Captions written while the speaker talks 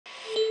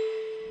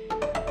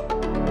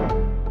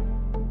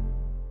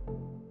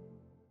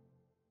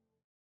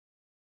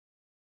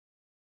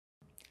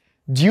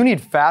Do you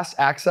need fast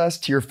access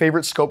to your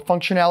favorite scope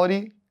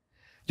functionality?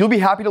 You'll be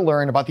happy to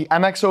learn about the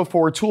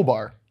MXO4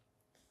 toolbar.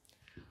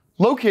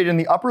 Located in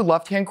the upper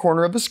left-hand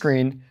corner of the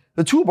screen,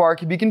 the toolbar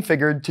can be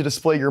configured to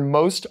display your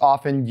most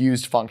often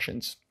used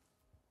functions.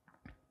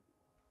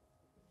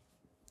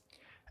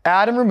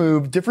 Add and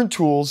remove different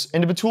tools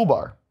into the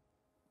toolbar.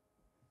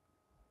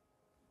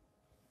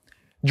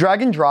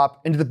 Drag and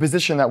drop into the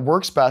position that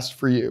works best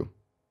for you.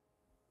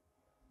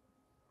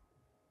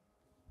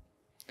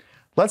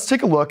 Let's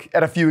take a look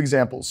at a few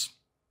examples.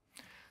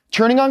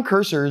 Turning on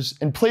cursors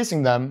and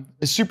placing them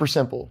is super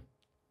simple.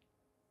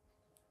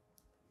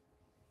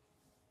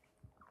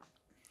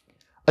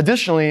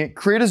 Additionally,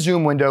 create a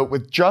zoom window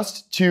with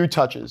just 2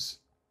 touches.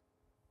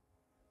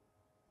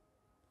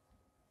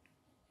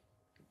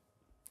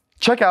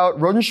 Check out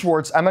Rohde and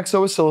Schwarz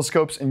MXO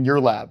oscilloscopes in your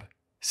lab.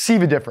 See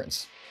the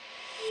difference.